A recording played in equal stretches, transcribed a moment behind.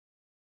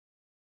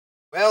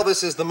Well,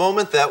 this is the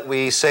moment that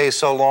we say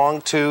so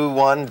long to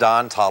one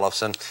Don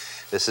Tollefson.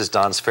 This is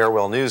Don's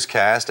farewell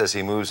newscast as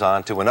he moves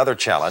on to another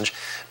challenge.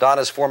 Don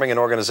is forming an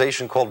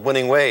organization called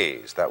Winning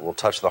Ways that will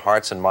touch the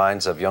hearts and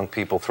minds of young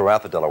people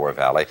throughout the Delaware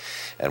Valley.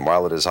 And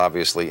while it is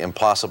obviously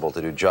impossible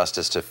to do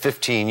justice to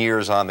 15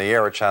 years on the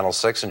air at Channel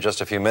 6 in just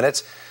a few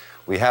minutes,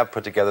 we have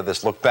put together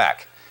this look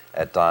back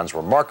at Don's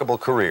remarkable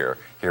career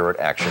here at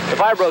Action News. The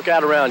fire broke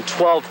out around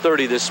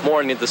 12:30 this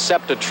morning at the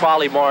SEPTA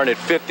Trolley Barn at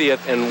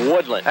 50th and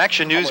Woodland.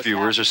 Action News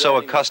viewers are so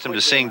accustomed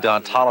to seeing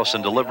Don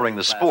Tollefson delivering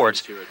the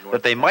sports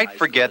that they might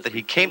forget that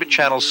he came to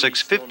Channel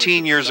 6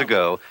 15 years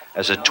ago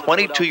as a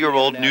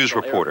 22-year-old news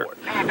reporter.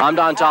 I'm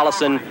Don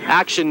Tollefson,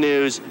 Action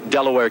News,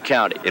 Delaware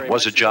County. It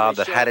was a job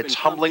that had its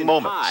humbling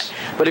moments.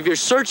 But if you're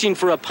searching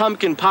for a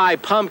pumpkin pie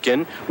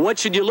pumpkin, what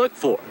should you look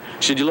for?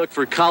 Should you look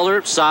for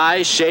color,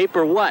 size, shape,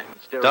 or what?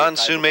 Don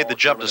soon made the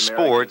jump to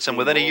sports, and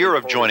within a year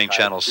of joining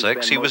Channel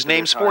 6, he was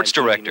named sports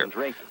director.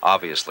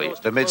 Obviously,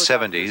 the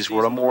mid-'70s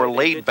were a more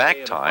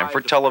laid-back time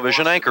for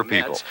television anchor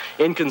people.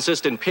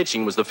 Inconsistent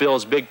pitching was the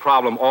Phil's big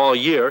problem all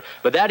year,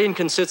 but that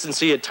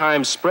inconsistency at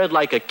times spread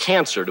like a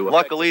cancer to...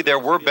 Luckily, there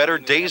were better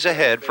days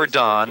ahead for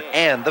Don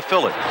and the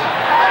Phillies.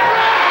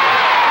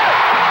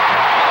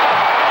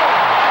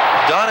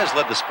 Don has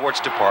led the sports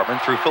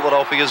department through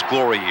Philadelphia's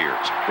glory years,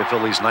 the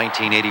Phillies'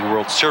 1980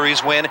 World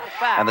Series win,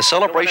 and the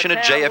celebration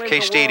at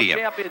JFK Stadium,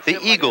 the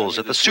Eagles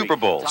at the Super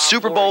Bowl,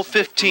 Super Bowl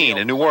 15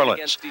 in New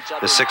Orleans,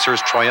 the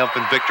Sixers'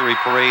 triumphant victory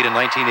parade in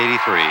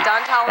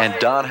 1983, and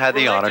Don had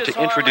the honor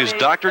to introduce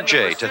Dr.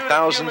 J to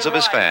thousands of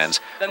his fans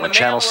when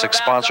Channel 6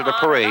 sponsored a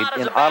parade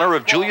in honor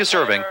of Julius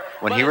Erving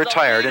when he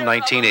retired in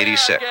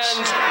 1986.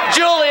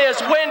 Julius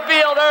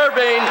Winfield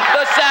Erving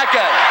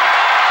II.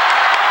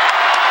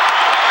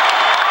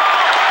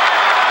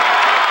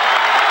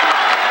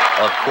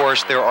 Of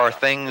course, there are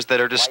things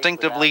that are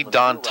distinctively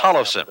Don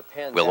Tollefson.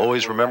 We'll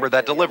always remember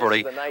that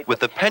delivery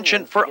with the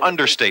penchant for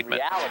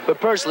understatement.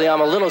 But personally,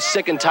 I'm a little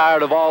sick and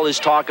tired of all this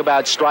talk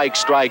about strike,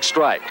 strike,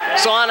 strike.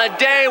 So on a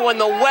day when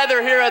the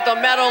weather here at the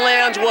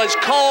Meadowlands was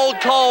cold,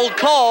 cold,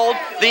 cold,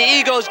 the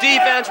Eagles'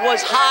 defense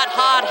was hot,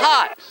 hot,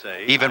 hot.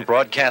 Even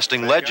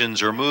broadcasting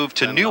legends are moved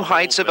to new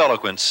heights of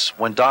eloquence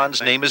when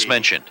Don's name is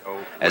mentioned,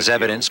 as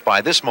evidenced by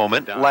this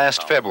moment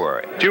last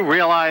February. Do you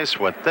realize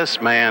what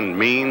this man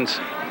means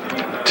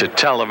to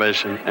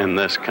television in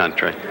this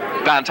country?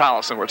 Don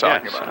Tollefson we're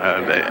talking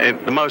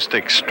about. The most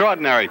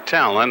extraordinary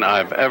talent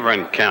I've ever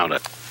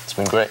encountered. It's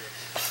been great.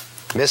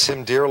 Miss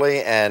him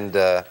dearly and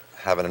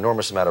have an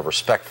enormous amount of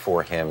respect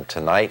for him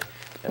tonight.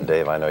 And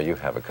Dave, I know you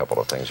have a couple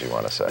of things you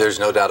want to say. There's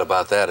no doubt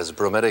about that. As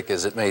bromidic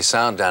as it may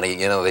sound, Donnie,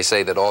 you know, they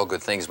say that all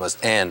good things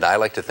must end. I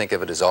like to think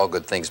of it as all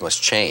good things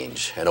must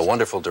change, and a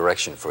wonderful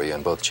direction for you.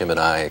 And both Jim and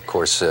I, of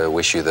course,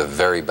 wish you the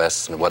very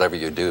best in whatever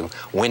you do.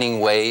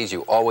 Winning ways,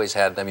 you always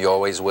had them, you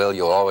always will,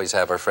 you'll always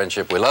have our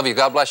friendship. We love you.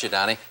 God bless you,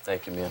 Donnie.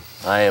 Thank you, man.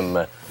 I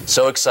am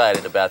so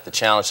excited about the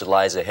challenge that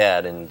lies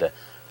ahead, and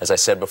as I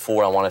said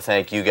before, I want to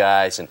thank you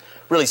guys and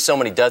really so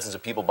many dozens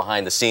of people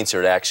behind the scenes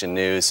here at Action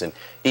News, and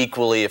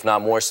equally, if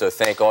not more so,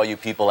 thank all you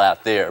people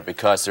out there,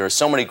 because there are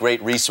so many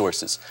great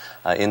resources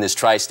in this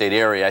tri-state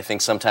area. I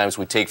think sometimes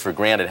we take for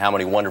granted how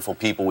many wonderful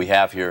people we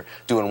have here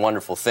doing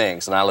wonderful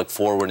things, and I look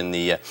forward in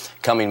the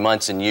coming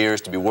months and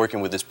years to be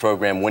working with this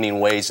program, Winning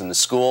Ways in the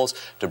schools,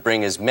 to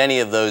bring as many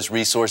of those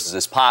resources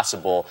as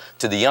possible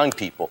to the young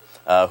people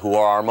who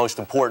are our most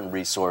important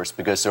resource,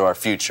 because they're our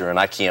future, and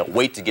I can't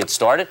wait to get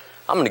started.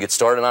 I'm going to get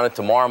started on it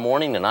tomorrow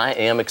morning, and I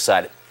am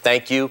excited.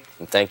 Thank you,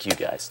 and thank you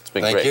guys. It's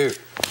been great. Thank you.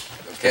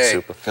 Okay.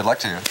 Super. Good luck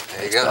to you.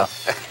 There you go.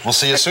 We'll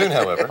see you soon,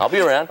 however. I'll be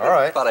around. All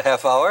right. About a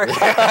half hour.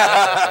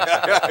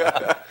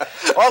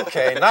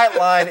 Okay,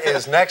 Nightline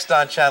is next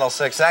on Channel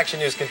 6.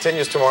 Action News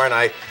continues tomorrow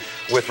night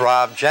with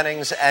Rob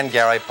Jennings and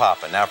Gary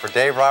Papa. Now for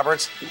Dave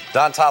Roberts,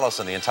 Don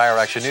Tollefson, the entire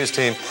Action News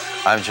team,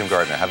 I'm Jim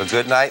Gardner. Have a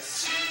good night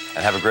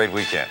and have a great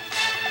weekend.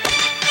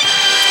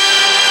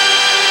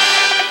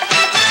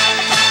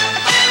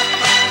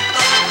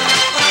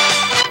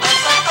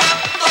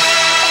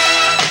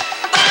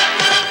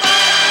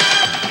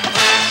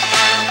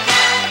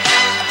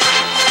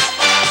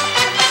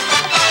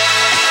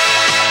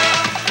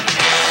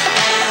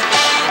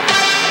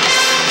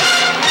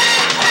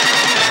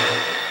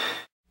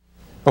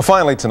 Well,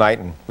 finally tonight,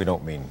 and we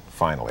don't mean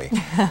finally,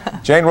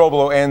 Jane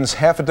Robelot ends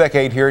half a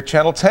decade here at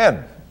Channel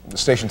 10. The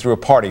station threw a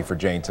party for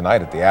Jane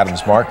tonight at the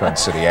Adams Mark on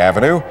City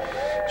Avenue.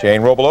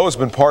 Jane Robelot has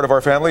been part of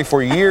our family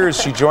for years.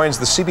 She joins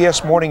the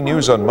CBS Morning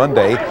News on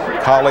Monday.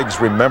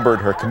 Colleagues remembered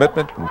her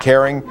commitment and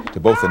caring to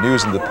both the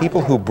news and the people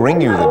who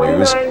bring you the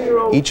news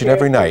each and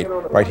every night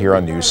right here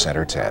on News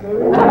Center 10.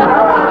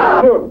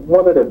 You're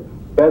one of the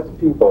best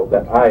people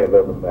that I have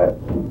ever met.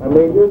 I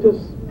mean, you're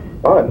just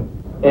fun.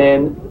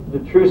 And the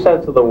true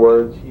sense of the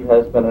word, she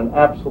has been an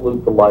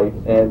absolute delight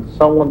and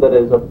someone that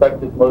has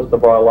affected most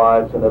of our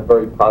lives in a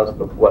very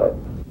positive way.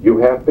 You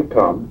have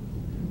become,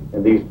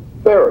 in these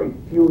very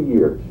few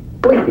years,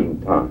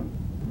 fleeting time,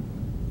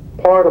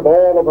 part of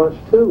all of us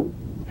too.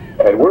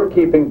 And we're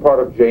keeping part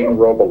of Jane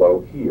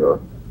Robelot here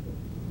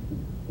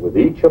with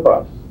each of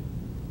us.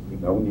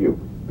 We've known you.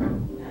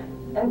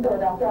 in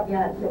Philadelphia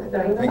again at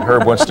 6:30. I think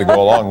Herb wants to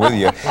go along with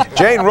you.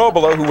 Jane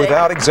Robelot, who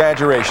without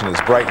exaggeration has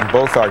brightened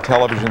both our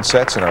television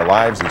sets and our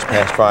lives these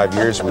past 5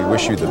 years. We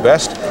wish you the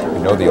best. We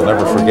know that you'll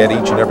never forget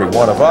each and every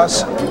one of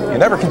us. You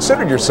never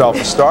considered yourself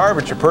a star,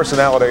 but your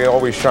personality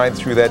always shined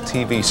through that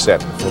TV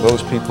set. And for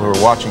those people who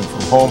are watching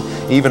from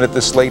home, even at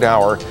this late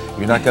hour,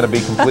 you're not going to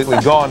be completely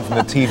gone from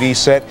the TV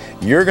set.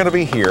 You're going to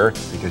be here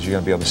because you're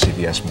going to be on the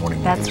CBS Morning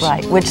News. That's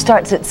right, which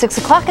starts at 6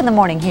 o'clock in the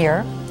morning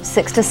here,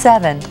 6 to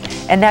 7.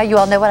 And now you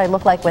all know what I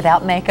look like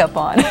without makeup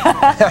on.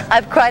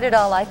 I've cried it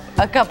all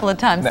a couple of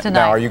times tonight.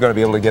 Now, are you going to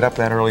be able to get up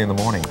that early in the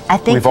morning? I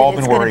think We've all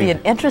it's been going to worried. be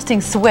an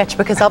interesting switch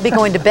because I'll be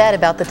going to bed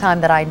about the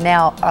time that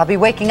I'll be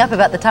waking up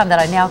about the time that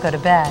I now go to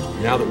bed.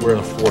 Now that we're in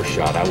a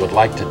 4-shot, I would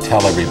like to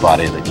tell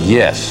everybody that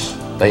yes,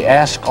 they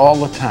ask all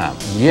the time.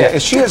 Yes. Yeah,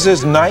 is she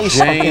as nice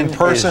Jane in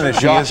person as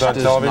she is on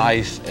television? Just as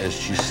nice as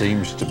she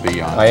seems to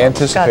be on television. I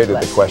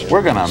anticipated the question.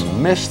 We're going to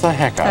miss the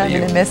heck out of you.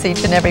 I'm going to miss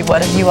each and every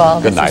one of you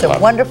all. Good night, this is a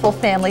love. wonderful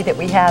family that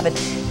we have. And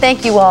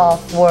thank you all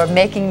for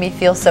making me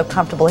feel so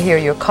comfortable here.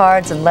 Your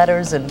cards and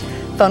letters and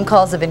phone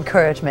calls of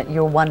encouragement.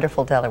 You're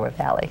wonderful, Delaware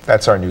Valley.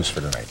 That's our news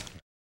for tonight.